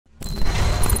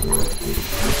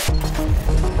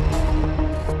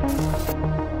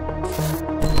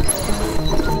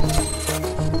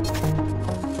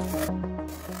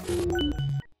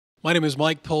My name is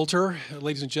Mike Poulter.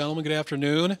 Ladies and gentlemen, good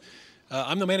afternoon.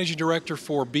 I'm the managing director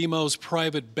for BMO's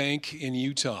private bank in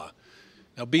Utah.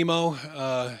 Now,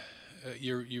 BMO,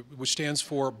 which stands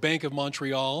for Bank of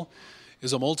Montreal,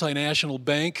 is a multinational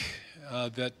bank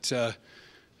that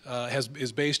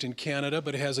is based in Canada,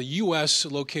 but it has a U.S.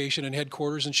 location and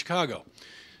headquarters in Chicago.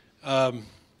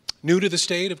 New to the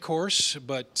state, of course,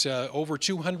 but over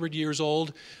 200 years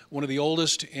old, one of the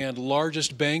oldest and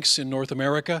largest banks in North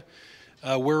America.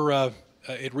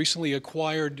 It recently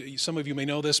acquired, some of you may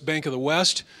know this, Bank of the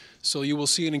West, so you will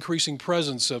see an increasing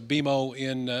presence of BMO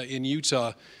in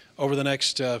Utah over the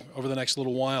next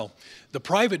little while. The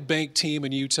private bank team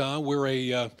in Utah, we're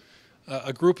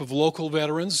a group of local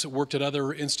veterans that worked at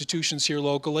other institutions here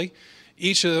locally.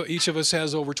 Each of us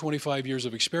has over 25 years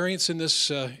of experience in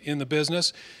the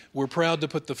business. We're proud to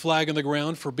put the flag on the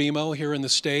ground for BMO here in the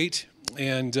state,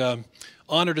 and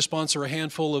honored to sponsor a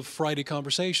handful of Friday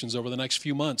conversations over the next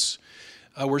few months.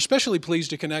 We're especially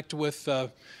pleased to connect with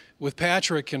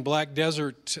Patrick and Black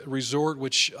Desert Resort,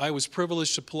 which I was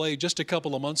privileged to play just a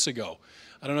couple of months ago.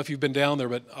 I don't know if you've been down there,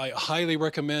 but I highly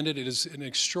recommend it. It is an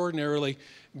extraordinarily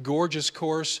gorgeous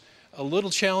course, a little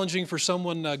challenging for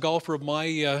someone, a golfer of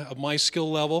my skill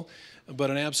level, but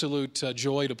an absolute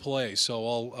joy to play. So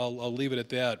I'll leave it at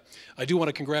that. I do want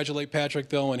to congratulate Patrick,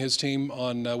 though, and his team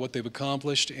on what they've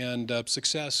accomplished and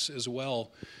success as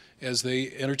well as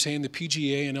they entertain the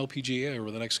PGA and LPGA over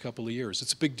the next couple of years.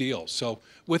 It's a big deal. So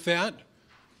with that,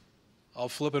 I'll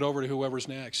flip it over to whoever's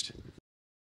next.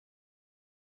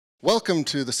 Welcome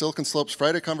to the Silicon Slopes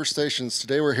Friday Conversations.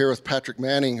 Today we're here with Patrick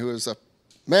Manning, who is a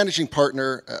managing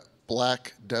partner at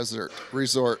Black Desert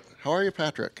Resort. How are you,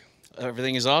 Patrick?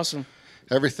 Everything is awesome.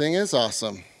 Everything is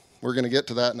awesome. We're going to get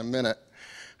to that in a minute.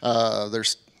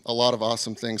 There's a lot of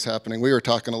awesome things happening. We were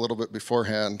talking a little bit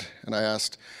beforehand, and I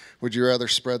asked, would you rather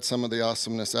spread some of the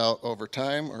awesomeness out over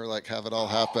time or like have it all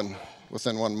happen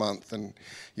within 1 month? And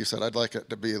you said, I'd like it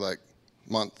to be like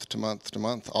month to month to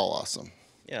month, all awesome.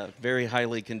 Yeah, very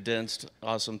highly condensed,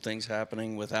 awesome things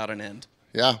happening without an end.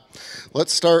 Yeah.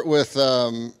 Let's start with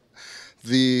the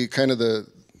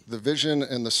vision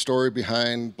and the story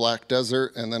behind Black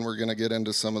Desert, and then we're going to get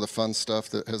into some of the fun stuff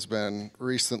that has been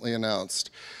recently announced.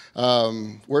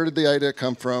 Where did the idea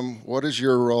come from? What is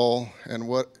your role, and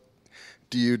what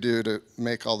do you do to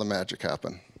make all the magic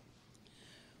happen?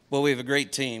 Well, we have a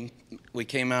great team. I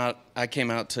came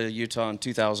out to Utah in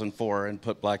 2004 and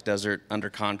put Black Desert under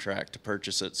contract to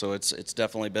purchase it, so it's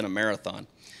definitely been a marathon.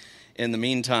 In the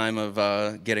meantime of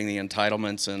getting the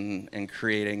entitlements and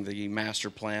creating the master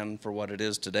plan for what it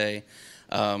is today,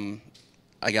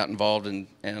 I got involved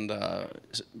and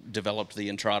developed the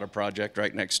Entrada project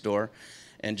right next door,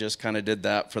 and just kind of did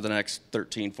that for the next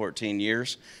 13, 14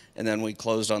 years. And then we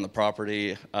closed on the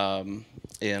property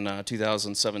in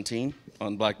 2017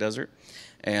 on Black Desert.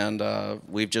 And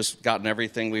we've just gotten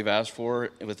everything we've asked for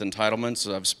with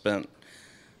entitlements. I've spent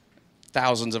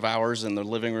thousands of hours in the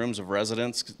living rooms of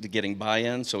residents getting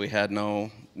buy-in, so we had no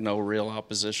real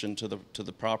opposition to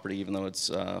the property, even though it's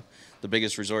the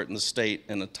biggest resort in the state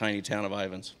in the tiny town of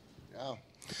Ivins. Yeah.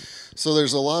 So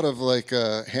there's a lot of like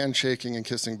handshaking and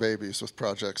kissing babies with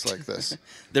projects like this.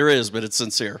 There is, but it's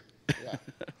sincere. Yeah.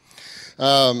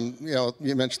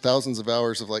 You mentioned thousands of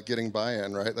hours of like getting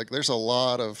buy-in, right? Like there's a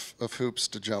lot of hoops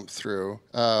to jump through.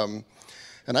 And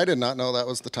I did not know that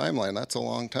was the timeline. That's a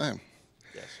long time.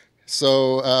 Yes.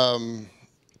 So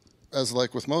as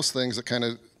like with most things, it kind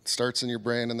of starts in your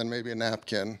brain and then maybe a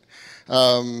napkin.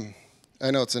 I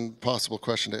know it's an impossible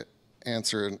question to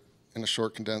answer in a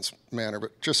short, condensed manner,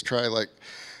 but just try like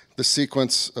the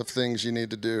sequence of things you need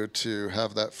to do to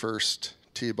have that first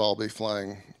tee-ball be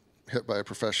flying, hit by a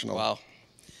professional. Wow.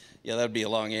 Yeah, that'd be a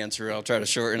long answer. I'll try to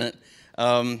shorten it.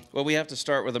 Well, we have to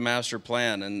start with a master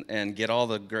plan and get all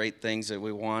the great things that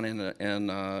we want in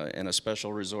a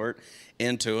special resort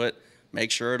into it,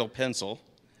 make sure it'll pencil,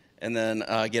 and then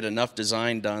get enough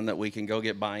design done that we can go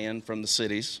get buy-in from the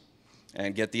cities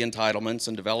and get the entitlements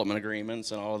and development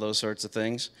agreements and all of those sorts of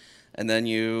things. And then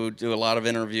you do a lot of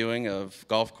interviewing of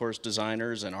golf course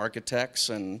designers and architects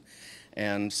and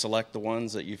select the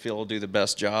ones that you feel will do the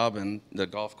best job. And the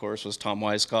golf course was Tom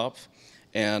Weiskopf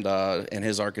and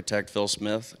his architect, Phil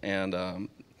Smith. And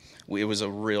it was a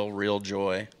real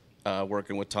joy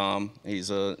working with Tom. He's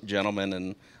a gentleman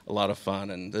and a lot of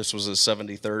fun. And this was his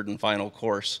 73rd and final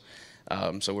course.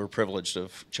 So we're privileged to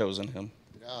have chosen him.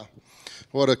 Yeah.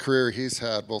 What a career he's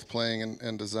had, both playing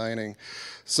and designing.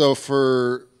 So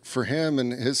for him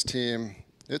and his team,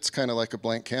 it's kind of like a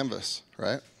blank canvas,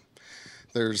 right?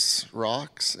 There's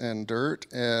rocks and dirt,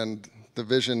 and the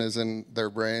vision is in their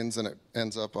brains, and it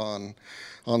ends up on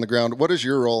the ground. What is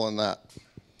your role in that?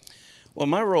 Well,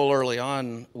 my role early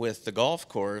on with the golf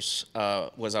course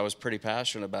was I was pretty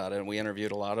passionate about it, and we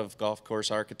interviewed a lot of golf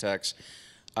course architects.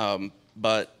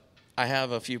 But I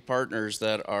have a few partners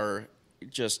that are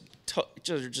just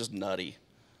nutty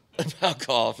about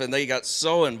golf, and they got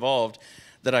so involved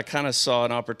that I kind of saw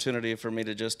an opportunity for me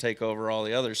to just take over all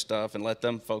the other stuff and let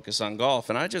them focus on golf.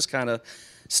 And I just kind of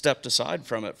stepped aside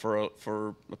from it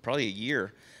for probably a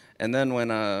year. And then when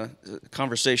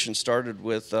conversation started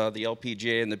with the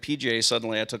LPGA and the PGA,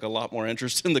 suddenly I took a lot more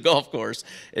interest in the golf course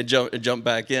and jumped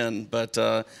back in. But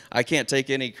I can't take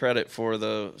any credit for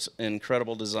the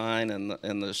incredible design and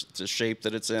the shape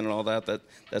that it's in and all that.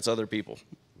 That's other people.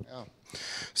 Yeah.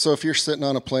 So if you're sitting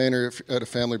on a plane or if at a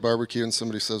family barbecue and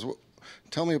somebody says, well,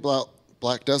 tell me about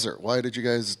Black Desert. Why did you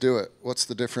guys do it? What's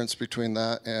the difference between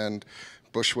that and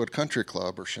Bushwood Country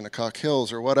Club or Shinnecock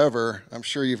Hills or whatever? I'm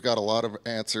sure you've got a lot of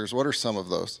answers. What are some of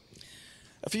those?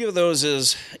 A few of those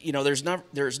is, there's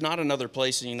not another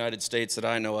place in the United States that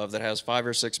I know of that has 5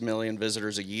 or 6 million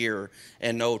visitors a year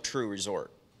and no true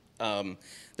resort.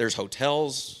 There's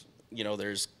hotels,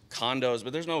 there's condos,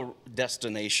 but there's no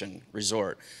destination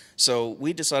resort. So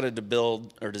we decided to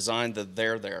build or design the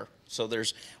there. So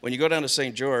when you go down to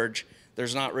St. George,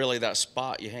 there's not really that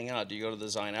spot you hang out. Do you go to the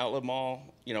Design Outlet Mall?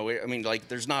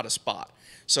 There's not a spot.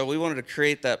 So we wanted to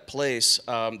create that place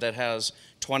that has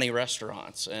 20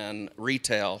 restaurants and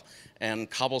retail and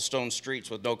cobblestone streets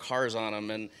with no cars on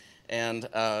them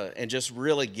and just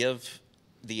really give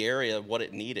the area what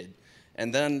it needed.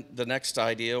 And then the next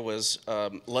idea was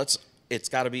it's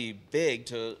got to be big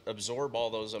to absorb all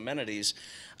those amenities,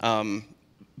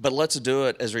 but let's do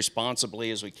it as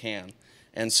responsibly as we can.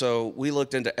 And so we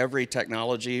looked into every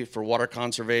technology for water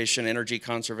conservation, energy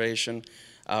conservation.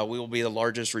 We will be the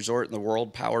largest resort in the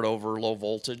world powered over low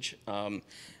voltage,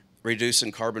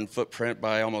 reducing carbon footprint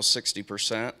by almost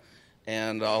 60%,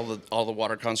 and all the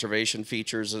water conservation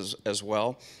features as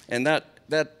well. And that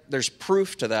there's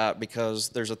proof to that because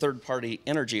there's a third-party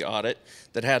energy audit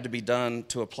that had to be done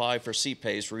to apply for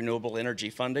CPACE, renewable energy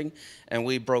funding, and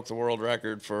we broke the world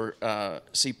record for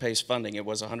CPACE funding. It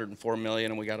was $104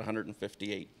 million, and we got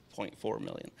 $158.4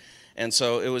 million. And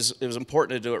so it was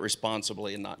important to do it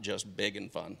responsibly and not just big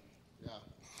and fun. Yeah.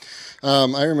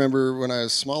 I remember when I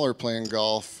was smaller playing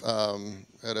golf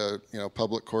at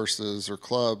public courses or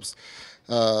clubs.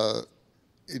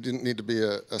 You didn't need to be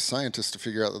a scientist to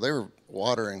figure out that they were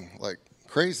watering like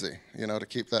crazy, to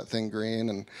keep that thing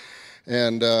green.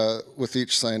 And with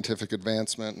each scientific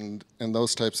advancement and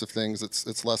those types of things,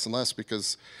 it's less and less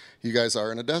because you guys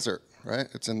are in a desert, right?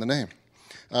 It's in the name.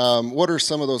 What are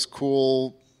some of those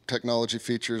cool technology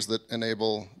features that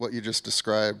enable what you just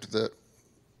described that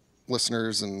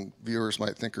listeners and viewers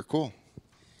might think are cool?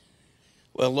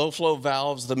 Well, low flow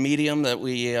valves, the medium that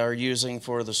we are using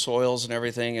for the soils and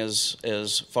everything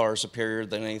is far superior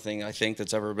than anything I think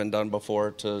that's ever been done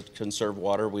before to conserve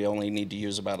water. We only need to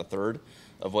use about a third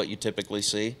of what you typically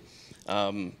see.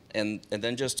 And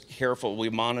then just careful, we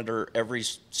monitor every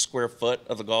square foot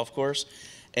of the golf course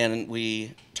and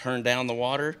we turn down the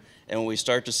water. And when we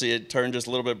start to see it turn just a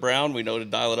little bit brown, we know to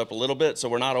dial it up a little bit so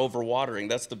we're not overwatering.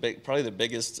 That's probably the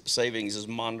biggest savings is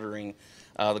monitoring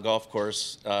the golf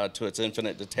course to its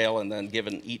infinite detail and then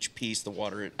giving each piece the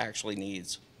water it actually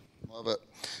needs. Love it.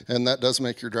 And that does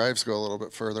make your drives go a little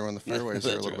bit further when the fairways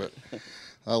are a little bit.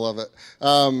 I love it.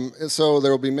 So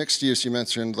there will be mixed use. You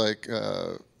mentioned like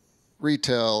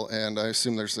retail, and I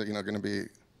assume there's going to be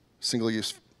single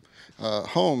use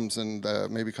homes and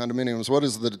maybe condominiums. What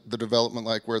is the development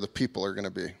like where the people are going to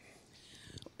be?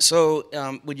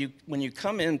 So when you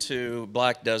come into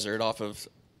Black Desert off of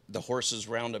the Horses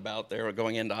Roundabout there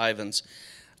going into Ivins,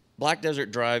 Black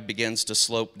Desert Drive begins to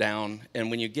slope down,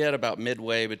 and when you get about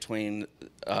midway between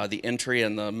the entry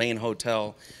and the main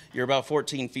hotel, you're about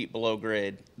 14 feet below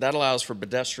grade. That allows for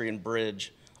pedestrian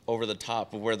bridge over the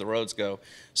top of where the roads go.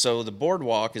 So the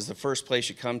boardwalk is the first place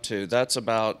you come to. That's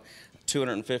about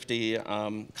 250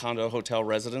 condo hotel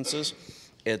residences.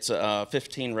 It's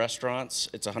 15 restaurants.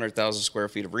 It's 100,000 square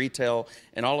feet of retail,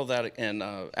 and all of that in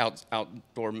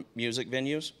outdoor music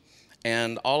venues.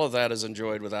 And all of that is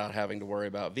enjoyed without having to worry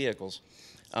about vehicles.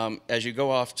 As you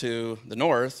go off to the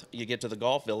north, you get to the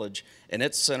golf village, and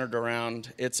it's centered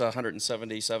around, it's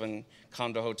 177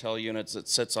 condo hotel units that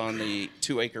sits on the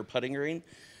 2-acre putting green.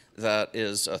 That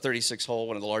is a 36-hole,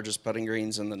 one of the largest putting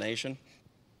greens in the nation.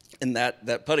 And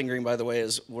that putting green, by the way,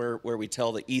 is where we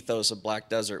tell the ethos of Black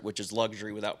Desert, which is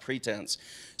luxury without pretense.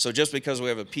 So just because we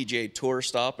have a PGA Tour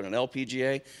stop and an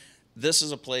LPGA, this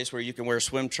is a place where you can wear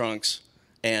swim trunks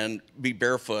and be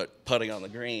barefoot putting on the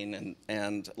green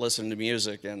and listening to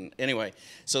music. And anyway,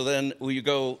 so then you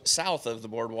go south of the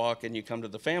boardwalk and you come to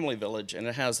the family village, and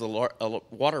it has the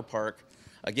water park,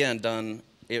 again, done.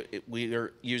 We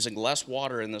are using less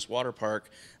water in this water park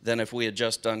than if we had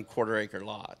just done quarter-acre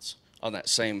lots on that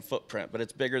same footprint, but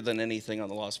it's bigger than anything on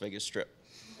the Las Vegas Strip.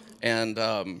 And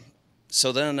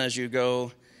so then as you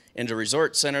go into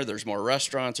Resort Center, there's more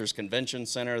restaurants, there's Convention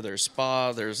Center, there's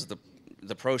spa, there's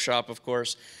the pro shop, of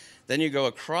course. Then you go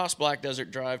across Black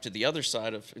Desert Drive to the other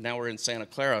side of, now we're in Santa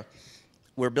Clara.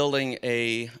 We're building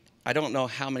I don't know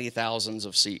how many thousands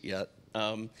of seat yet,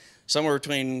 somewhere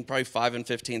between probably 5 and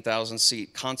 15,000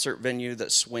 seat concert venue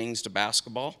that swings to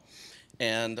basketball,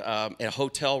 and a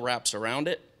hotel wraps around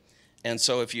it. And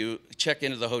so if you check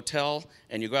into the hotel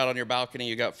and you go out on your balcony,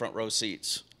 you got front row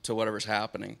seats to whatever's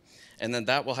happening. And then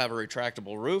that will have a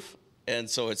retractable roof, and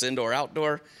so it's indoor,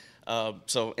 outdoor.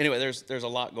 So anyway, there's a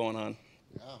lot going on.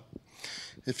 Yeah.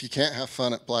 If you can't have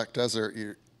fun at Black Desert,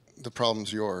 the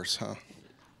problem's yours, huh?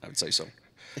 I would say so.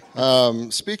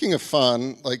 Speaking of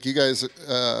fun, like you guys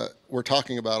were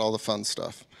talking about all the fun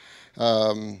stuff.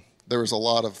 There was a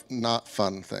lot of not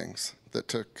fun things that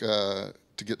took to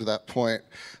get to that point.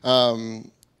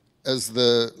 As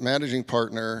the managing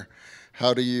partner,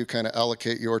 how do you kind of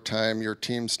allocate your time, your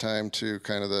team's time to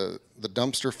kind of the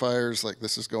dumpster fires, like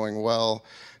this is going well,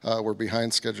 we're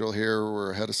behind schedule here,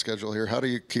 we're ahead of schedule here. How do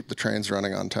you keep the trains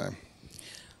running on time?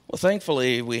 Well,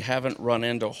 thankfully, we haven't run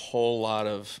into a whole lot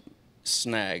of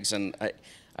snags. And I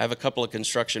have a couple of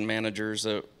construction managers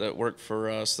that work for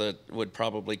us that would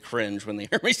probably cringe when they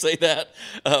hear me say that.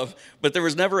 But there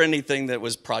was never anything that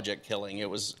was project killing.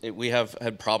 We have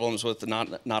had problems with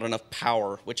not enough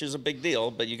power, which is a big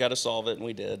deal, but you got to solve it, and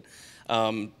we did.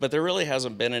 But there really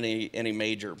hasn't been any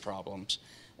major problems.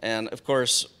 And of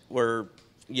course, we're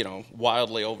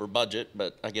wildly over budget,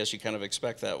 but I guess you kind of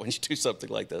expect that when you do something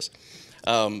like this.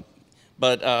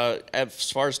 But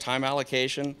as far as time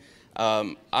allocation,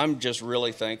 I'm just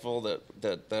really thankful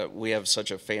that we have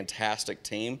such a fantastic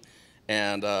team,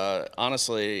 and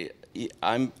honestly,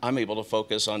 I'm able to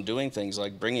focus on doing things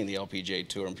like bringing the LPGA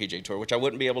Tour and PGA Tour, which I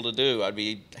wouldn't be able to do. I'd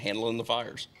be handling the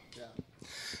fires. Yeah.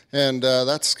 And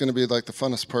that's going to be like the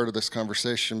funnest part of this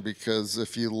conversation, because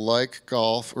if you like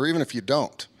golf, or even if you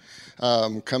don't,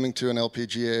 coming to an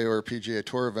LPGA or a PGA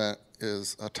Tour event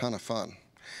is a ton of fun.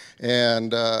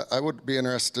 And I would be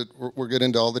interested, we'll get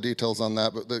into all the details on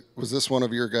that, but was this one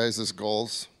of your guys'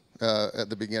 goals at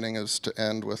the beginning, is to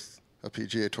end with a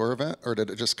PGA Tour event, or did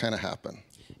it just kind of happen?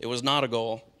 It was not a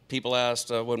goal. People asked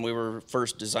when we were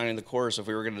first designing the course if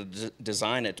we were going to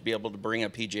design it to be able to bring a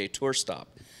PGA Tour stop.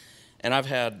 And I've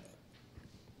had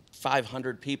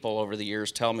 500 people over the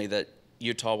years tell me that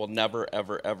Utah will never,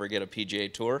 ever, ever get a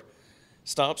PGA Tour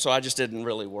stop, so I just didn't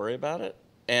really worry about it.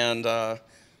 And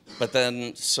but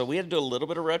then, so we had to do a little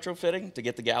bit of retrofitting to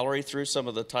get the gallery through some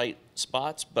of the tight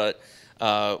spots, but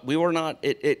we were not,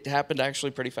 it happened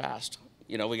actually pretty fast.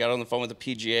 We got on the phone with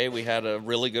the PGA, we had a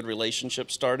really good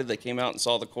relationship started, they came out and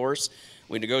saw the course,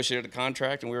 we negotiated a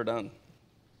contract, and we were done.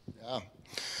 Yeah.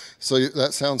 So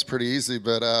that sounds pretty easy,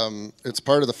 but it's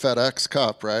part of the FedEx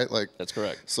Cup, right? That's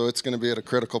correct. So it's going to be at a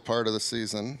critical part of the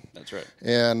season. That's right.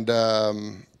 And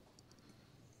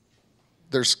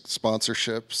there's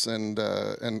sponsorships and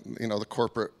the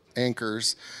corporate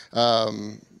anchors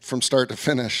from start to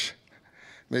finish.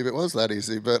 Maybe it was that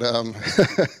easy, but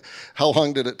how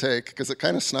long did it take? Because it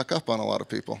kind of snuck up on a lot of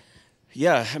people.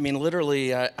 Yeah, I mean,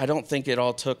 literally, I don't think it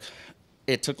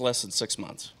took less than 6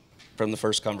 months from the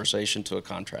first conversation to a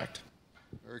contract.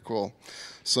 Very cool.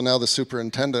 So now the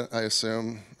superintendent, I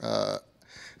assume,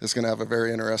 is going to have a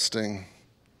very interesting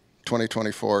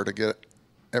 2024 to get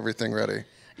everything ready.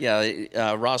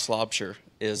 Yeah, Ross Lobsher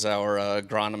is our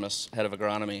agronomist, head of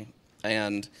agronomy,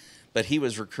 but he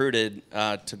was recruited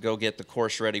to go get the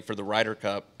course ready for the Ryder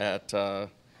Cup at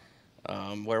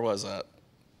where was that?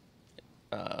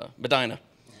 Medina.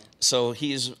 So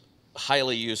he's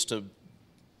highly used to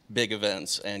big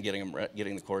events and getting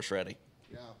the course ready.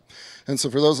 Yeah. And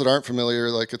so for those that aren't familiar,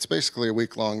 it's basically a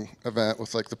week-long event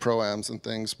with the pro-ams and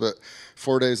things, but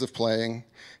 4 days of playing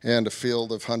and a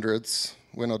field of hundreds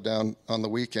winnowed down on the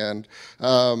weekend.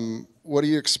 What do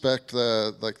you expect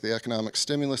the economic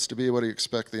stimulus to be? What do you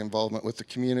expect the involvement with the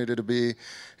community to be?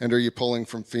 And are you pulling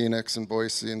from Phoenix and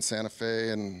Boise and Santa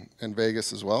Fe and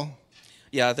Vegas as well?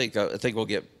 Yeah, I think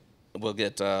we'll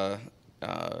get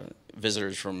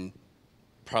visitors from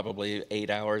probably 8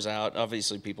 hours out.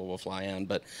 Obviously, people will fly in,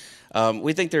 but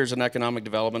we think there's an economic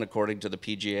development according to the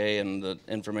PGA and the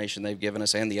information they've given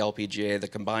us, and the LPGA. The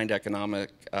combined economic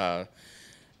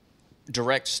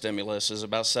direct stimulus is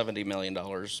about $70 million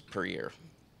per year.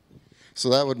 So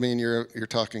that would mean you're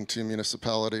talking to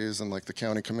municipalities and like the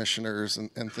county commissioners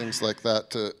and things like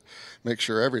that to make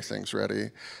sure everything's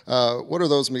ready. What are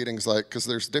those meetings like? Because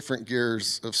there's different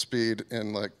gears of speed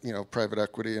in like, you know, private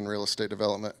equity and real estate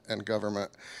development and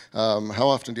government. How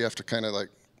often do you have to kind of like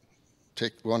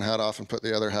take one hat off and put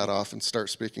the other hat off and start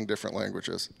speaking different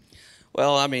languages?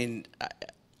 Well, I mean,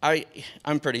 I'm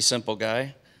a pretty simple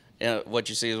guy. What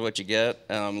you see is what you get.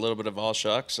 A little bit of all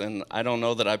shucks, and I don't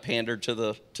know that I pander to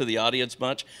the audience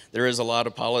much. There is a lot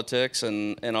of politics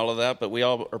and all of that, but we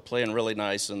all are playing really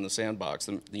nice in the sandbox.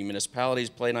 The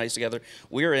municipalities play nice together.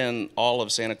 We're in all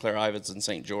of Santa Clara, Ivins, and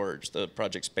St. George. The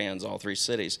project spans all 3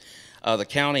 cities. The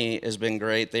county has been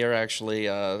great. They are actually,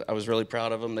 I was really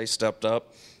proud of them. They stepped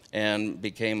up and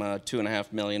became a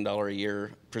 $2.5 million a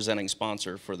year presenting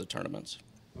sponsor for the tournaments.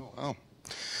 Oh, wow.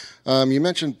 You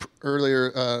mentioned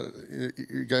earlier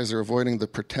you guys are avoiding the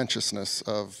pretentiousness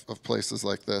of places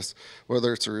like this,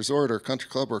 whether it's a resort or country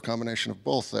club or a combination of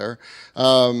both there.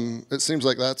 It seems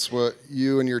like that's what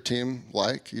you and your team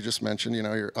like. You just mentioned, you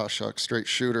know, you're shucks, straight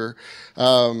shooter.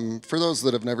 For those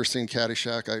that have never seen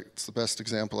Caddyshack, it's the best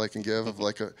example I can give of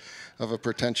like a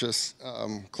pretentious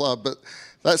club, but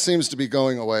that seems to be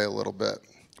going away a little bit.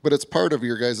 But it's part of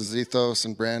your guys' ethos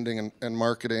and branding and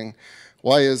marketing.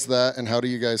 Why is that, and how do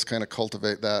you guys kind of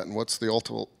cultivate that, and what's the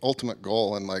ultimate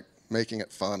goal in like making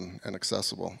it fun and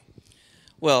accessible?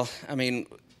 Well, I mean,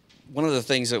 one of the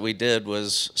things that we did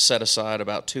was set aside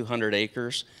about 200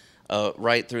 acres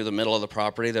right through the middle of the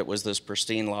property that was this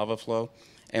pristine lava flow,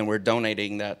 and we're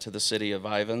donating that to the city of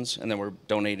Ivins, and then we're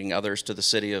donating others to the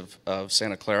city of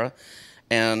Santa Clara.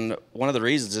 And one of the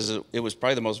reasons is it was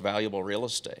probably the most valuable real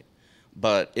estate.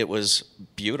 But it was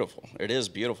beautiful. It is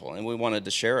beautiful, and we wanted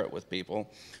to share it with people.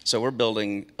 So we're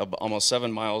building almost 7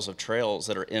 miles of trails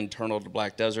that are internal to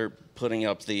Black Desert, putting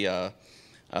up the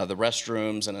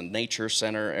restrooms and a nature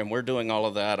center, and we're doing all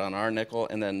of that on our nickel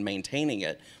and then maintaining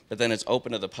it. But then it's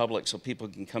open to the public so people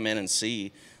can come in and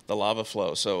see the lava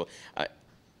flow. So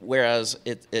whereas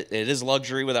it is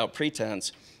luxury without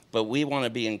pretense, but we want to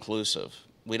be inclusive.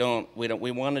 We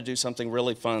want to do something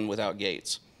really fun without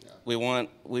gates. We want,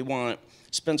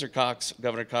 Spencer Cox,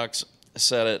 Governor Cox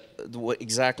said it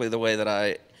exactly the way that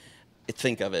I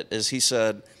think of it, is he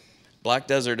said, Black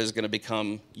Desert is going to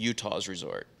become Utah's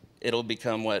resort. It'll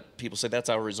become what people say, that's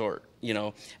our resort, you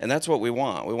know, and that's what we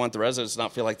want. We want the residents to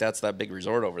not feel like that's that big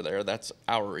resort over there. That's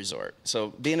our resort.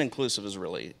 So being inclusive is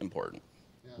really important.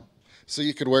 Yeah. So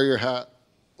you could wear your hat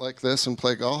like this and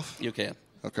play golf? You can.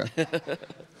 Okay.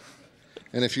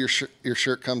 And if your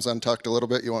shirt comes untucked a little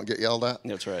bit, you won't get yelled at?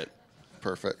 That's right.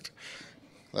 Perfect.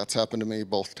 That's happened to me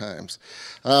both times.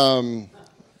 All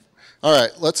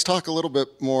right, let's talk a little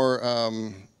bit more.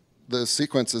 The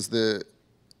sequence is the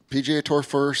PGA Tour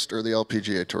first or the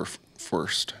LPGA Tour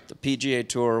first? The PGA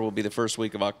Tour will be the first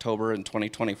week of October in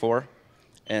 2024,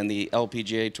 and the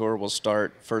LPGA Tour will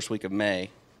start first week of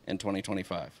May in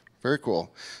 2025. Very cool.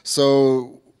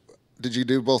 So did you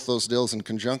do both those deals in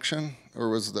conjunction,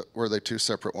 or were they 2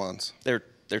 separate ones? They're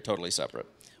totally separate.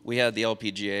 We had the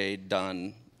LPGA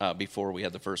done before we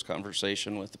had the first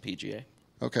conversation with the PGA.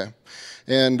 Okay.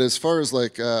 And as far as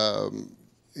like,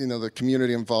 you know, the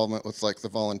community involvement with like the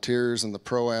volunteers and the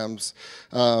pro-ams,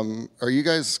 are you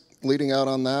guys leading out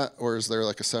on that, or is there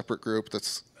like a separate group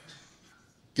that's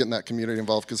getting that community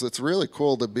involved? Because it's really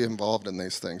cool to be involved in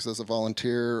these things as a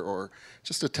volunteer or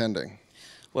just attending.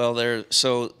 Well,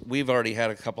 so we've already had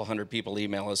a couple hundred people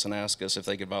email us and ask us if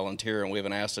they could volunteer, and we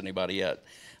haven't asked anybody yet.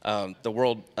 The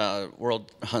World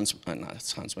Huntsman,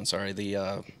 not Huntsman, sorry.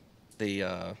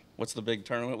 What's the big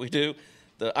tournament we do?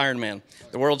 The Ironman,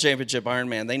 the World Championship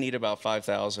Ironman. They need about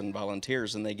 5,000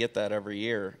 volunteers, and they get that every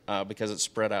year because it's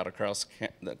spread out across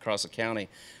the county.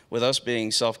 With us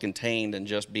being self-contained and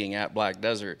just being at Black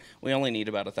Desert, we only need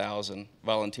about 1,000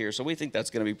 volunteers. So we think that's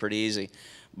going to be pretty easy.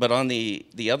 But on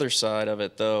the other side of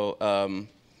it, though,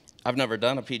 I've never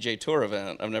done a PGA Tour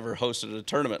event. I've never hosted a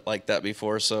tournament like that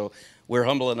before. So we're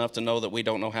humble enough to know that we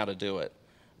don't know how to do it,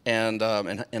 and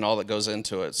all that goes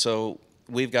into it. So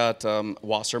we've got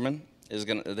Wasserman.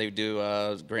 They do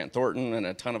Grant Thornton and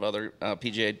a ton of other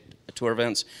PGA Tour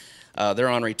events. They're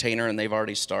on retainer, and they've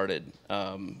already started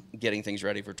getting things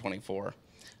ready for 24.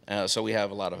 So we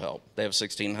have a lot of help. They have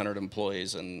 1,600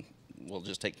 employees, and we'll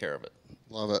just take care of it.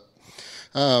 Love it.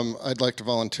 I'd like to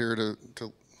volunteer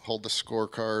to hold the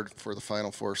scorecard for the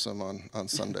final foursome on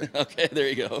Sunday. Okay, there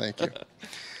you go. Thank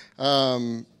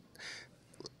you.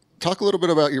 Talk a little bit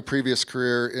about your previous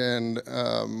career and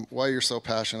why you're so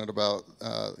passionate about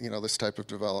you know, this type of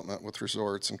development with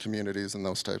resorts and communities and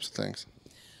those types of things.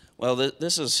 Well,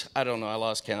 this is, I don't know, I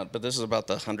lost count, but this is about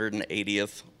the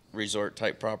 180th resort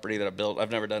type property that I built.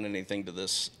 I've never done anything to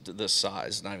this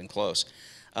size, not even close.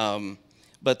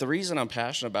 But the reason I'm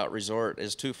passionate about resort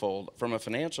is twofold. From a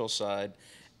financial side,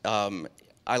 I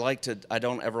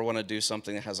don't ever want to do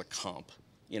something that has a comp.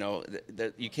 You know,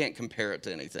 that you can't compare it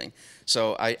to anything.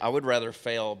 So I would rather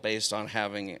fail based on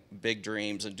having big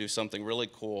dreams and do something really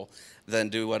cool than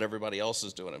do what everybody else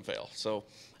is doing and fail. So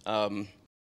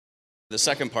the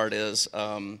second part is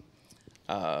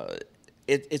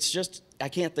it's just, I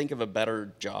can't think of a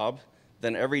better job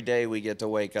than every day we get to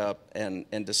wake up and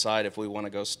decide if we want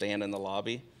to go stand in the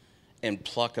lobby and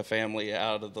pluck a family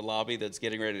out of the lobby that's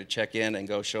getting ready to check in and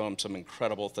go show them some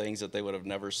incredible things that they would have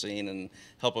never seen and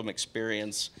help them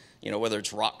experience, you know, whether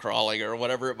it's rock crawling or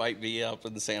whatever it might be up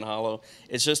in the Sand Hollow.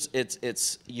 It's just,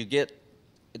 you get,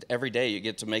 every day you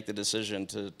get to make the decision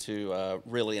to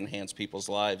really enhance people's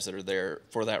lives that are there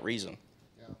for that reason.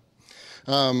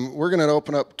 We're going to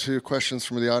open up to questions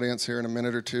from the audience here in a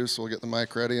minute or two, so we'll get the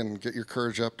mic ready and get your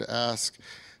courage up to ask.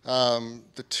 The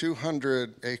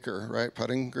 200-acre, right,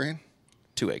 putting green?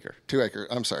 2 acre. 2 acre,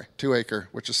 I'm sorry, 2 acre,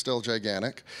 which is still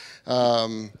gigantic.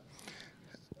 Whose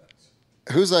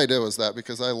idea was that?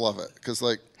 Because I love it. Because,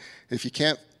 like, if you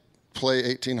can't play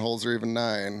 18 holes or even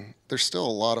 9, there's still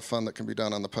a lot of fun that can be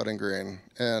done on the putting green.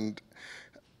 And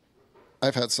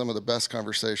I've had some of the best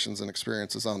conversations and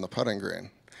experiences on the putting green.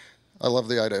 I love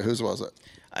the idea. Whose was it?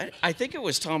 I think it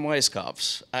was Tom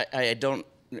Weiskopf's. I don't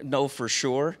know for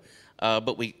sure,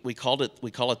 but we call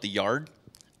it the yard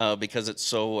because it's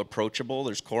so approachable.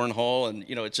 There's cornhole, and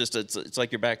you know it's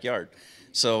like your backyard.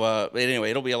 So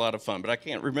anyway, it'll be a lot of fun. But I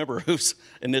can't remember whose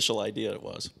initial idea it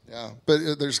was. Yeah,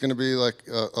 but there's going to be like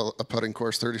a putting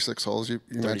course, 36 holes. You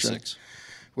 36. mentioned,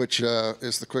 which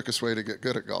is the quickest way to get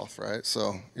good at golf, right?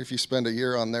 So if you spend a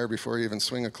year on there before you even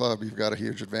swing a club, you've got a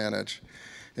huge advantage.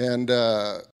 And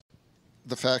the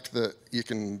fact that you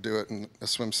can do it in a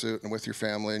swimsuit and with your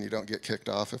family and you don't get kicked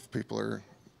off if people are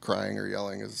crying or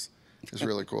yelling is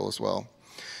really cool as well.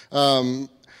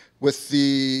 With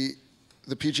the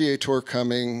PGA Tour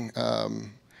coming,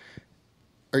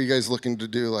 are you guys looking to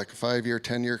do like a 5-year,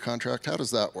 10-year contract? How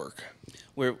does that work?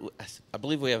 I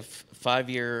believe we have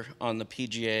 5-year on the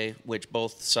PGA, which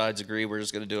both sides agree we're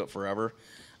just going to do it forever.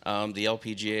 The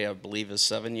LPGA, I believe, is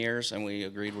 7 years, and we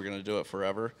agreed we're going to do it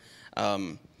forever.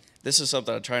 This is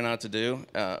something I try not to do,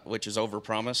 which is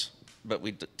overpromise, but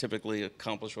we typically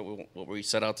accomplish what we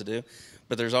set out to do.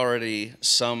 But there's already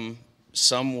some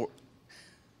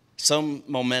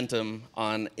momentum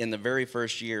in the very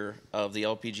first year of the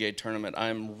LPGA tournament.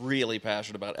 I'm really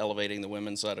passionate about elevating the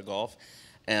women's side of golf,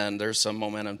 and there's some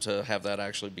momentum to have that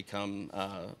actually become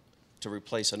to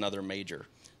replace another major.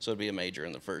 So it'd be a major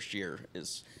in the first year.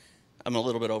 I'm a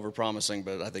little bit overpromising,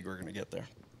 but I think we're going to get there.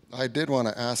 I did want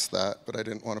to ask that, but I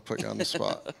didn't want to put you on the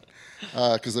spot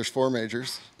because there's 4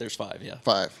 majors. There's 5, yeah.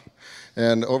 5.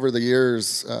 And over the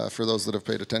years, for those that have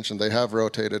paid attention, they have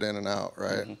rotated in and out,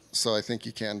 right? Mm-hmm. So I think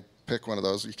you can pick one of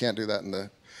those. You can't do that in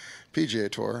the PGA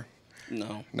Tour.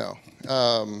 No. No.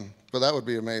 But that would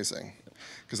be amazing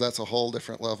because that's a whole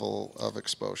different level of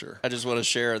exposure. I just want to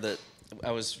share that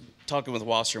I was talking with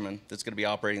Wasserman that's going to be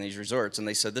operating these resorts, and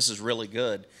they said this is really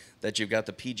good that you've got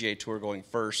the PGA Tour going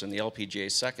first and the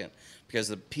LPGA second, because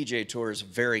the PGA Tour is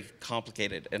very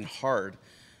complicated and hard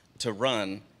to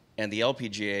run, and the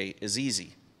LPGA is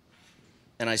easy.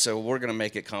 And I said, well, we're going to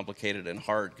make it complicated and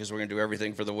hard because we're going to do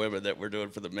everything for the women that we're doing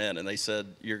for the men. And they said,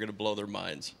 you're going to blow their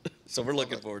minds. So we're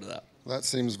looking forward to that. That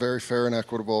seems very fair and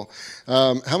equitable.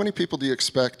 How many people do you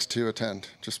expect to attend,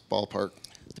 just ballpark?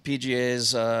 The PGA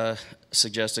is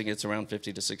suggesting it's around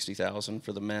 50 to 60,000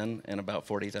 for the men and about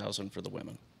 40,000 for the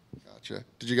women. Gotcha.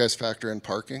 Did you guys factor in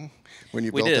parking when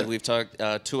you built it? We did. We've talked.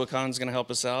 Tuacon's going to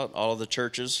help us out. All of the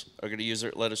churches are going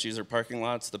to let us use their parking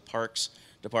lots. The parks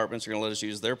departments are going to let us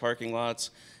use their parking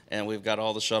lots, and we've got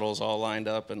all the shuttles all lined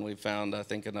up, and we've found, I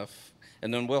think, enough.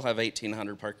 And then we'll have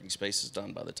 1,800 parking spaces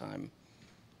done by the time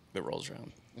it rolls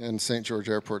around. And St. George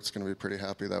Airport's going to be pretty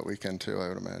happy that weekend too, I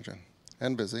would imagine,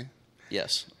 and busy.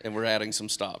 Yes, and we're adding some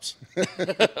stops.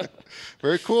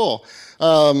 Very cool.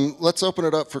 Let's open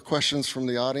it up for questions from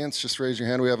the audience. Just raise your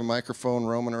hand. We have a microphone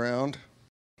roaming around.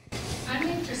 I'm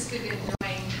interested in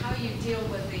knowing how you deal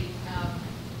with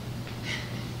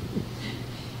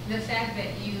the fact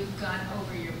that you've gone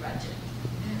over your budget.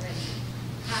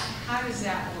 How does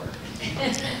that work?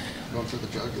 Going for the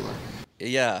jugular.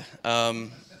 Yeah.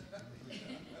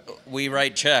 We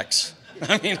write checks.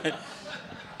 I mean,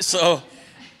 so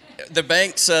the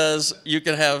bank says you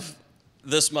can have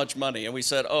this much money, and we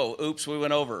said, oh, oops, we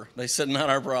went over. They said, not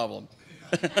our problem.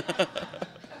 You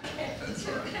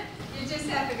just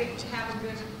have to have a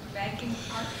good banking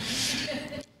partner.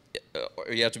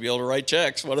 Or you have to be able to write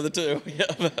checks, one of the two.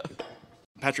 Yeah.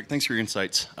 Patrick, thanks for your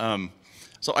insights.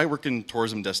 So I work in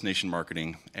tourism destination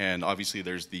marketing, and obviously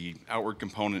there's the outward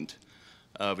component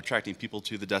of attracting people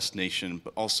to the destination,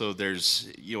 but also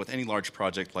there's, with any large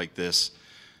project like this,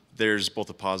 there's both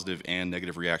a positive and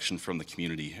negative reaction from the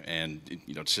community, and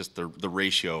it's just the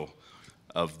ratio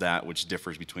of that which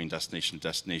differs between destination to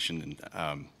destination.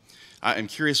 And I'm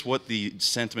curious what the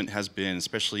sentiment has been,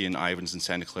 especially in Ivins and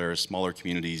Santa Clara, smaller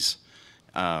communities.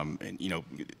 And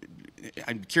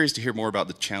I'm curious to hear more about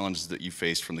the challenges that you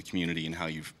faced from the community and how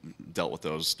you've dealt with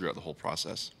those throughout the whole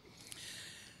process.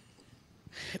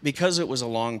 Because it was a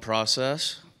long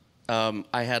process,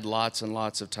 I had lots and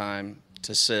lots of time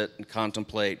to sit and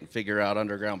contemplate and figure out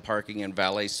underground parking and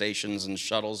valet stations and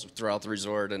shuttles throughout the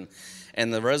resort,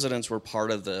 and the residents were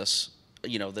part of this.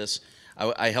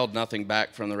 I held nothing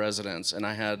back from the residents, and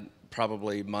I had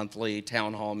probably monthly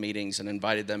town hall meetings and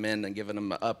invited them in and given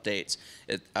them updates.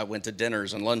 I went to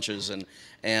dinners and lunches,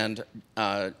 and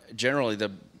generally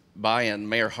the buy-in,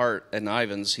 Mayor Hart and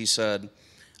Ivins, he said,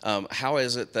 how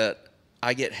is it that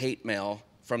I get hate mail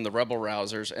from the rebel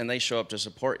rousers and they show up to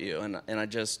support you? And I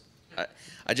just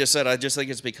said, I just think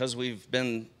it's because we've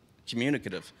been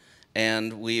communicative,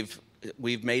 and we've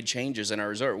made changes in our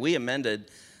resort. We amended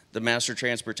the master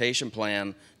transportation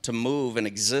plan to move an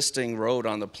existing road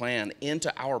on the plan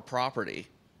into our property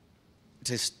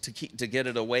to get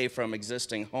it away from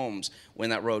existing homes when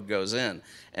that road goes in.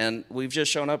 And we've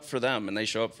just shown up for them, and they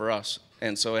show up for us.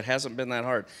 And so it hasn't been that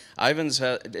hard. Ivins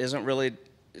isn't really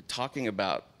talking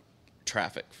about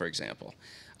traffic, for example.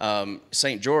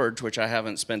 St. George, which I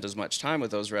haven't spent as much time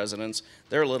with those residents,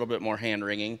 they're a little bit more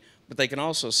hand-wringing, but they can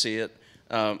also see it.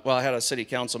 Well, I had a city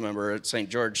council member at St.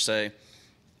 George say,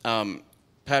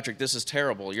 Patrick, this is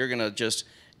terrible.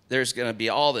 There's going to be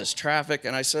all this traffic.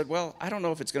 And I said, well, I don't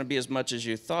know if it's going to be as much as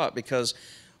you thought, because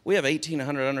we have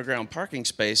 1,800 underground parking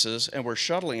spaces, and we're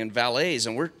shuttling and valets,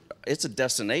 and it's a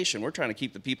destination. We're trying to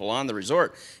keep the people on the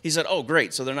resort. He said, oh,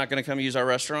 great, so they're not going to come use our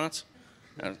restaurants?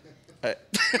 I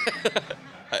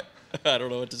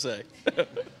don't know what to say.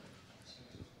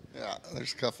 Yeah,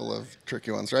 there's a couple of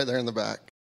tricky ones right there in the back.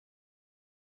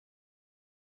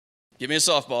 Give me a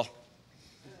softball.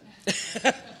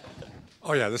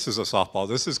 Oh yeah, this is a softball.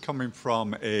 This is coming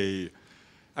from I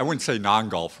wouldn't say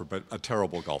non-golfer, but a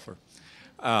terrible golfer.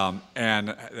 And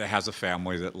it has a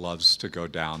family that loves to go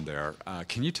down there.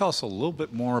 Can you tell us a little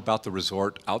bit more about the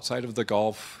resort outside of the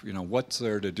golf? What's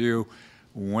there to do?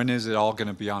 When is it all going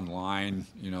to be online?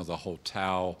 The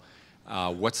hotel.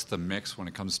 What's the mix when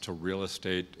it comes to real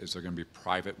estate? Is there going to be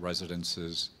private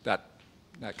residences? That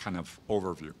kind of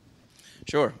overview.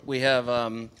 Sure. We have,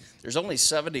 there's only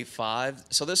 75,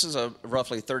 so this is a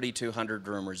roughly 3,200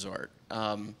 room resort,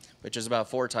 which is about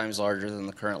 4 times larger than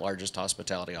the current largest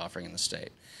hospitality offering in the state.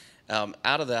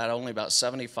 Out of that, only about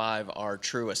 75 are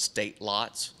true estate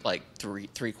lots, like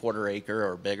three-quarter acre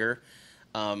or bigger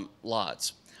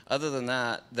lots. Other than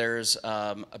that, there's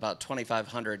about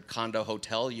 2,500 condo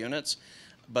hotel units,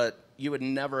 but you would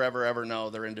never, ever, ever know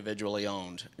they're individually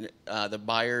owned. The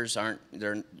buyers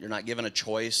you're not given a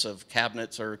choice of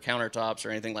cabinets or countertops or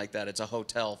anything like that. It's a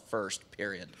hotel first,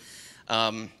 period.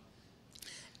 And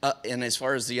as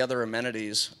far as the other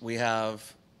amenities, we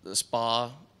have the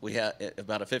spa. We have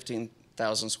about a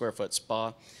 15,000 square foot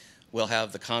spa. We'll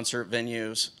have the concert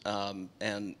venues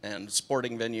and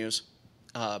sporting venues.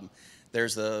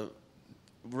 There's the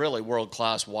really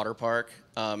world-class water park.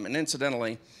 And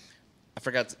incidentally, I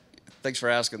forgot. Thanks for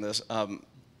asking this.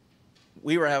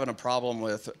 We were having a problem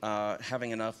with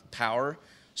having enough power,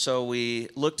 so we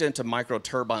looked into micro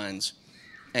turbines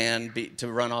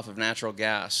to run off of natural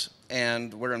gas,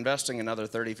 and we're investing another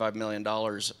 $35 million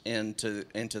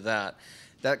into that.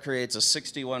 That creates a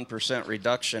 61%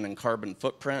 reduction in carbon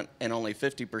footprint and only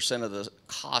 50% of the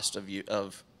cost of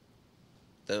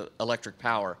the electric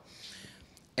power.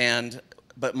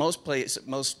 But most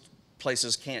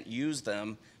places can't use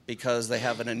them because they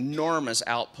have an enormous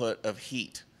output of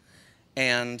heat.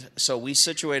 And so we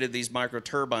situated these micro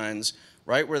turbines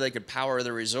right where they could power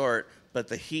the resort, but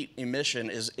the heat emission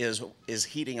is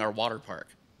heating our water park.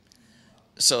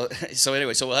 So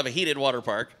anyway, we'll have a heated water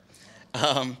park.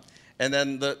 And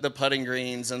then the putting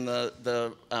greens, and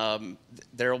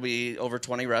there'll be over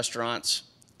 20 restaurants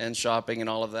and shopping and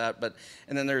all of that.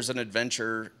 And then there's an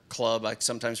adventure club. I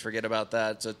sometimes forget about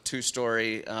that. It's a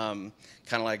 2-story, kind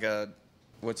of like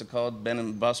what's it called? Ben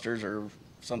and Buster's or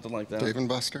something like that. Dave and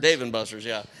Buster's? Dave and Buster's,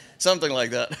 yeah. Something like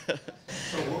that.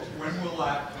 So when will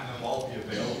that kind of all be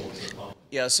available to the public?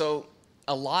 Yeah, so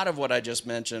a lot of what I just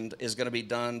mentioned is going to be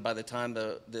done by the time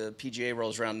the PGA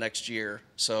rolls around next year,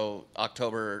 so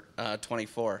October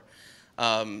 24.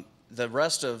 the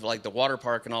rest of like the water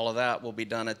park and all of that will be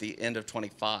done at the end of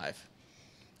 25.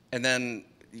 And then,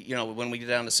 you know, when we get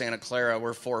down to Santa Clara,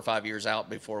 we're 4 or 5 years out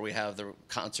before we have the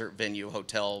concert venue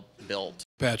hotel built.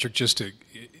 Patrick, just a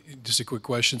quick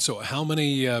question. So how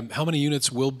many units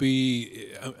will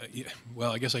be?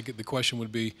 Well, I guess the question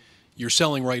would be, you're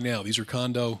selling right now. These are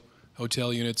condo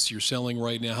hotel units you're selling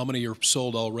right now. How many are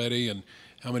sold already, and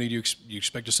how many do you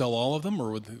expect to sell? All of them,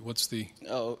 or what's the?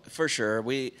 Oh, for sure.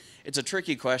 It's a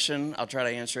tricky question. I'll try to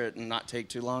answer it and not take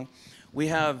too long. We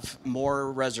have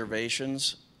more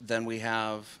reservations than we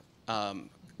have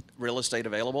real estate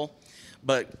available,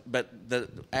 but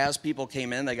as people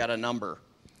came in, they got a number,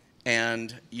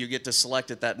 and you get to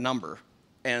select at that number,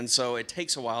 and so it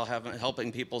takes a while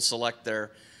helping people select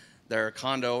their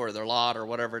condo or their lot or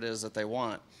whatever it is that they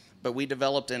want. But we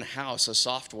developed in-house a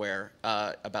software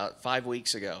about 5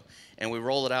 weeks ago, and we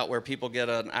roll it out where people get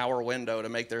an hour window to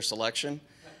make their selection,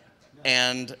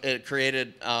 and it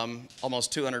created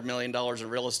almost $200 million in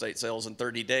real estate sales in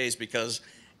 30 days because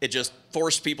it just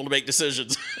forced people to make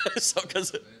decisions.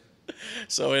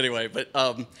 So anyway, but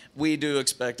we do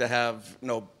expect to have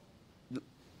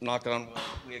knock on wood,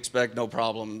 we expect no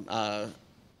problem.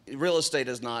 Real estate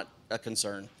is not a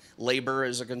concern. Labor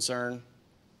is a concern,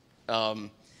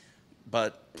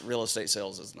 but real estate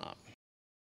sales is not.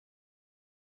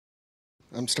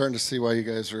 I'm starting to see why you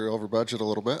guys are over budget a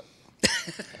little bit.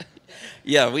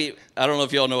 Yeah, I don't know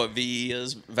if you all know what VE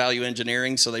is, value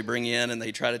engineering. So they bring you in and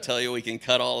they try to tell you we can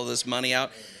cut all of this money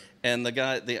out. And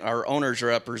our owner's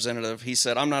representative, he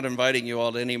said, I'm not inviting you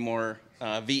all to any more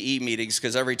VE meetings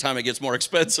because every time it gets more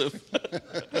expensive.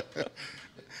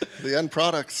 The end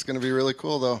product's going to be really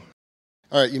cool, though.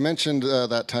 All right, you mentioned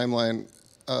that timeline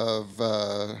of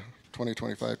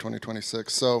 2025,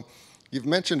 2026. So you've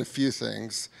mentioned a few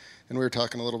things, and we were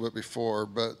talking a little bit before,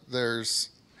 but there's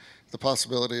the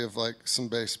possibility of like some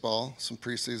baseball, some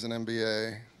preseason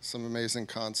NBA, some amazing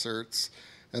concerts,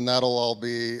 and that'll all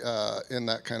be in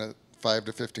that kind of 5,000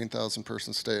 to 15,000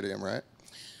 person stadium, right?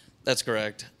 That's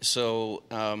correct. So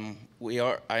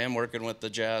I am working with the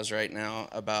Jazz right now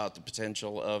about the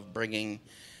potential of bringing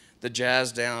the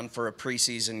Jazz down for a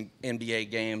preseason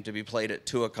NBA game to be played at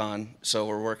Tuacahn. So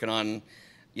we're working on,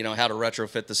 how to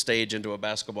retrofit the stage into a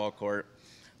basketball court.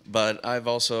 But I've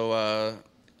also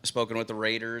spoken with the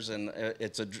Raiders, and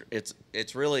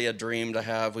it's really a dream to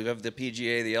have. We have the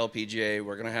PGA, the LPGA.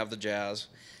 We're going to have the Jazz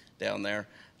down there,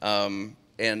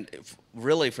 and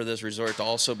really for this resort to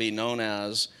also be known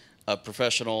as a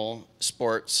professional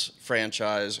sports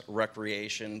franchise,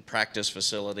 recreation, practice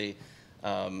facility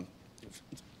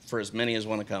for as many as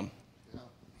want to come.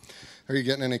 Are you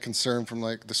getting any concern from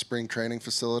like the spring training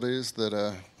facilities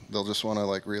that they'll just want to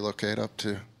like relocate up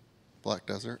to Black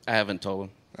Desert? I haven't told them.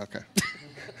 Okay.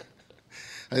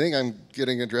 I think I'm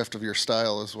getting a drift of your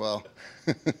style as well.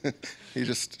 You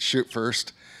just shoot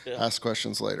first, ask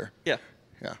questions later. Yeah.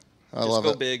 Yeah. I love it.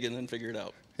 Just go big and then figure it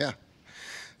out. Yeah.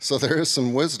 So there is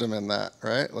some wisdom in that,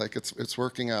 right? Like it's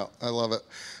working out. I love it.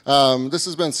 This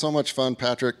has been so much fun,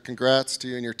 Patrick. Congrats to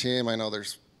you and your team. I know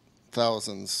there's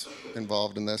thousands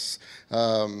involved in this.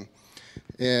 And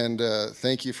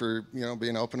thank you for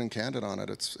being open and candid on it.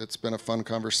 It's been a fun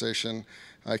conversation.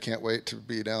 I can't wait to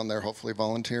be down there, hopefully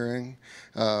volunteering,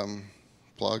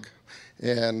 plug,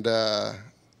 and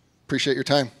appreciate your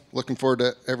time. Looking forward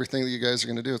to everything that you guys are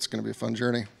going to do. It's going to be a fun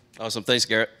journey. Awesome. Thanks,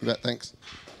 Garrett. You bet. Thanks.